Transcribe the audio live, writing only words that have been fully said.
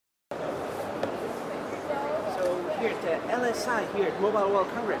here at LSI here at Mobile World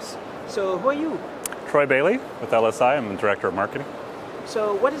Congress. So who are you? Troy Bailey with LSI. I'm the Director of Marketing.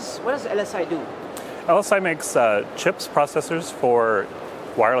 So what does LSI do? LSI makes chips, processors for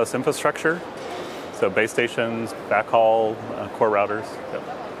wireless infrastructure, so base stations, backhaul, core routers. Yep.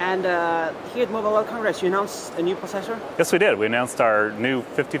 And here at Mobile World Congress, you announced a new processor? Yes, we did. We announced our new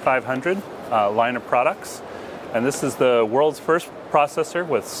 5500 line of products. And this is the world's first processor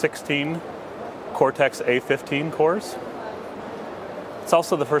with 16 Cortex-A15 cores. It's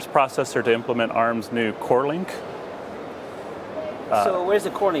also the first processor to implement ARM's new Core Link. So where's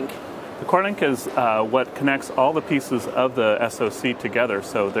the Core Link? The Core Link is what connects all the pieces of the SoC together.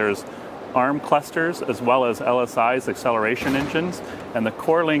 So there's ARM clusters as well as LSI's acceleration engines, and the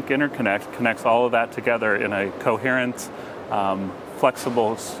Core Link interconnect connects all of that together in a coherent,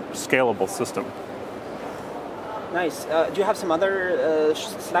 flexible, scalable system. Nice. Do you have some other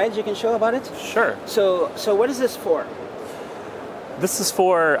slides you can show about it? Sure. So what is this for? This is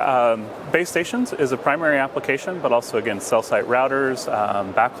for base stations is a primary application, but also, again, cell site routers,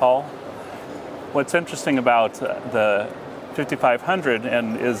 backhaul. What's interesting about the 5500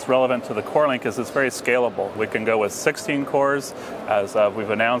 and is relevant to the Core Link is it's very scalable. We can go with 16 cores, as we've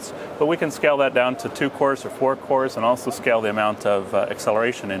announced, but we can scale that down to 2 cores or 4 cores and also scale the amount of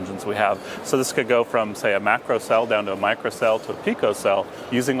acceleration engines we have. So this could go from, say, a macro cell down to a microcell to a picocell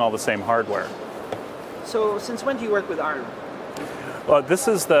using all the same hardware. So since when do you work with ARM? Well, this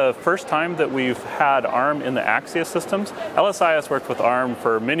is the first time that we've had ARM in the Axxia systems. LSI has worked with ARM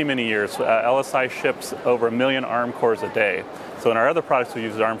for many, many years. LSI ships over 1 million ARM cores a day. So in our other products, we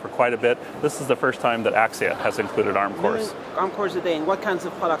use ARM for quite a bit. This is the first time that Axxia has included ARM cores. ARM cores a day, and what kinds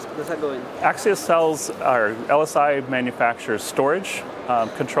of products does that go in? Axxia sells, our LSI manufactures storage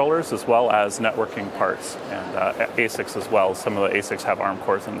controllers as well as networking parts and ASICs as well. Some of the ASICs have ARM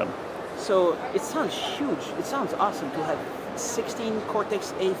cores in them. So it sounds huge. It sounds awesome to have 16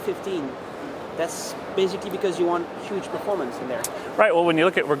 Cortex-A15. That's basically because you want huge performance in there. Right, well, when you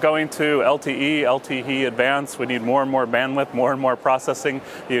look at, we're going to LTE, LTE Advanced, we need more and more bandwidth, more and more processing.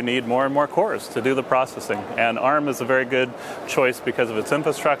 You need more and more cores to do the processing. And ARM is a very good choice because of its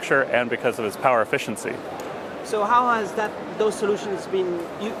infrastructure and because of its power efficiency. So how has those solutions been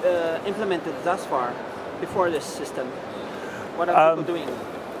implemented thus far before this system? What are people doing?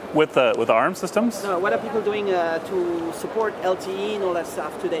 With ARM systems? No, what are people doing to support LTE and all that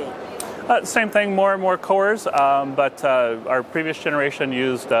stuff today? Same thing, more and more cores, but our previous generation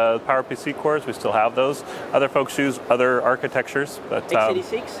used PowerPC cores. We still have those. Other folks use other architectures. But,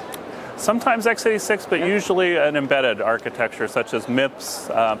 x86? Sometimes x86, but usually an embedded architecture such as MIPS,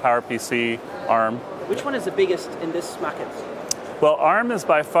 PowerPC, ARM. Which one is the biggest in this market? Well, ARM is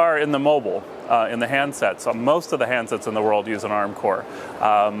by far in the mobile, in the handsets. So most of the handsets in the world use an ARM core.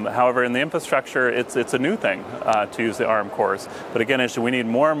 However, in the infrastructure, it's a new thing to use the ARM cores. But again, as we need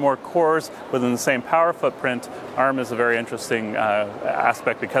more and more cores within the same power footprint, ARM is a very interesting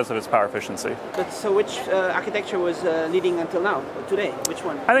aspect because of its power efficiency. But so which architecture was leading until now, today? Which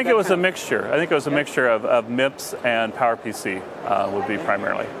one? I think it was a mixture. I think it was a mixture of MIPS and PowerPC would be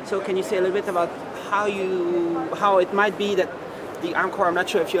primarily. So can you say a little bit about how it might be that the ARM core, I'm not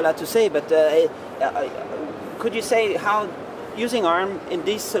sure if you're allowed to say, but could you say how using ARM in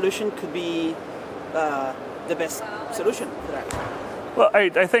this solution could be the best solution for that? Well,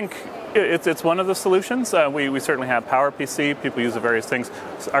 I think it's one of the solutions. We certainly have PowerPC. People use the various things.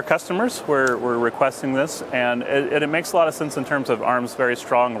 Our customers were requesting this, and it makes a lot of sense in terms of ARM's very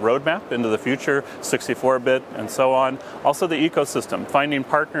strong roadmap into the future, 64-bit and so on. Also the ecosystem, finding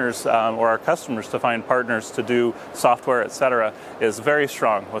partners or our customers to find partners to do software, etc., is very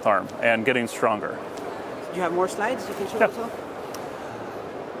strong with ARM and getting stronger. Do you have more slides you can show also?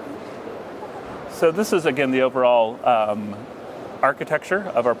 So this is, again, the overall architecture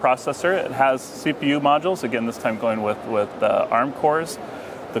of our processor. It has CPU modules, again this time going with ARM cores,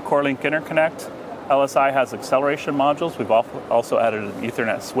 the Core Link interconnect. LSI has acceleration modules. We've also added an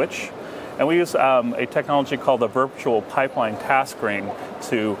Ethernet switch. And we use a technology called the virtual pipeline task ring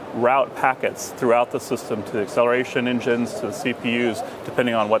to route packets throughout the system to the acceleration engines, to the CPUs,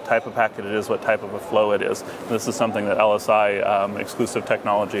 depending on what type of packet it is, what type of a flow it is. And this is something that LSI, exclusive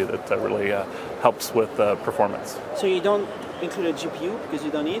technology that really helps with performance. So you don't include a GPU because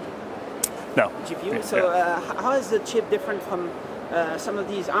you don't need? No. GPU. So how is the chip different from some of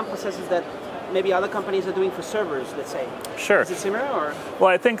these ARM processors that maybe other companies are doing for servers, let's say? Sure. Is it similar, or? Well,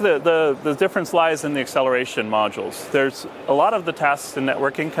 I think the difference lies in the acceleration modules. There's a lot of the tasks in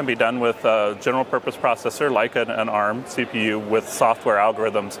networking can be done with a general purpose processor like an ARM CPU with software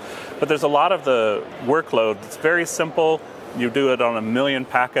algorithms. But there's a lot of the workload that's very simple, You do it on 1 million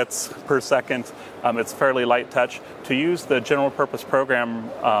packets per second. It's fairly light touch. To use the general purpose program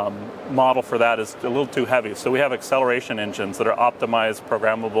model for that is a little too heavy. So we have acceleration engines that are optimized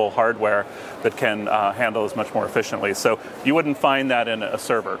programmable hardware that can handle this much more efficiently. So you wouldn't find that in a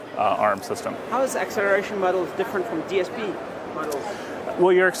server ARM system. How is acceleration models different from DSP models?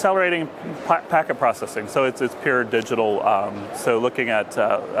 Well, you're accelerating packet processing, so it's pure digital. So looking at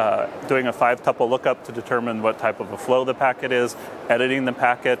doing a 5-tuple lookup to determine what type of a flow the packet is, editing the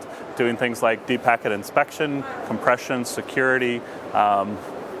packet, doing things like deep packet inspection, compression, security, all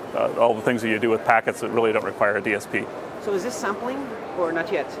the things that you do with packets that really don't require a DSP. So is this sampling or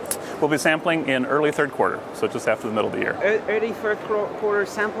not yet? We'll be sampling in early third quarter, so just after the middle of the year. Early third quarter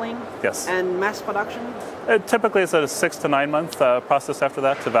sampling? Yes. And mass production? Typically it's a 6 to 9 month process after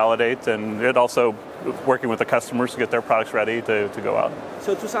that to validate, and it also working with the customers to get their products ready to go out.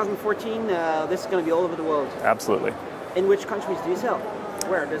 So 2014, this is going to be all over the world? Absolutely. In which countries do you sell?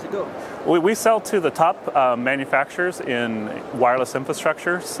 Where does it go? We sell to the top manufacturers in wireless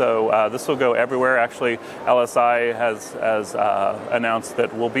infrastructure, so this will go everywhere. Actually, LSI has announced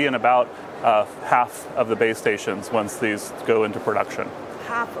that we'll be in about half of the base stations once these go into production.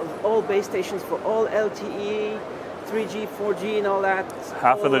 Half of all base stations for all LTE, 3G, 4G, and all that?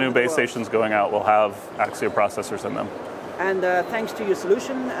 Half of the new base stations going out will have Axxia processors in them. And thanks to your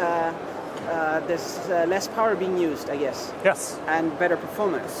solution, there's less power being used, I guess. Yes. And better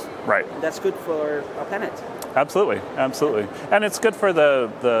performance. Right. That's good for our planet. Absolutely, absolutely. And it's good for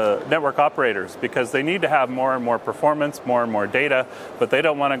the network operators because they need to have more and more performance, more and more data, but they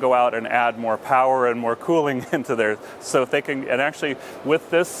don't want to go out and add more power and more cooling into their, so if they can, and actually with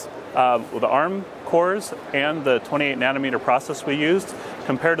this, with the ARM cores and the 28 nanometer process we used,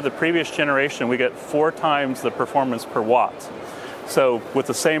 compared to the previous generation, we get 4 times the performance per watt. So with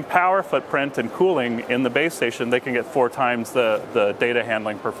the same power footprint and cooling in the base station, they can get 4 times the data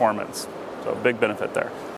handling performance. So big benefit there.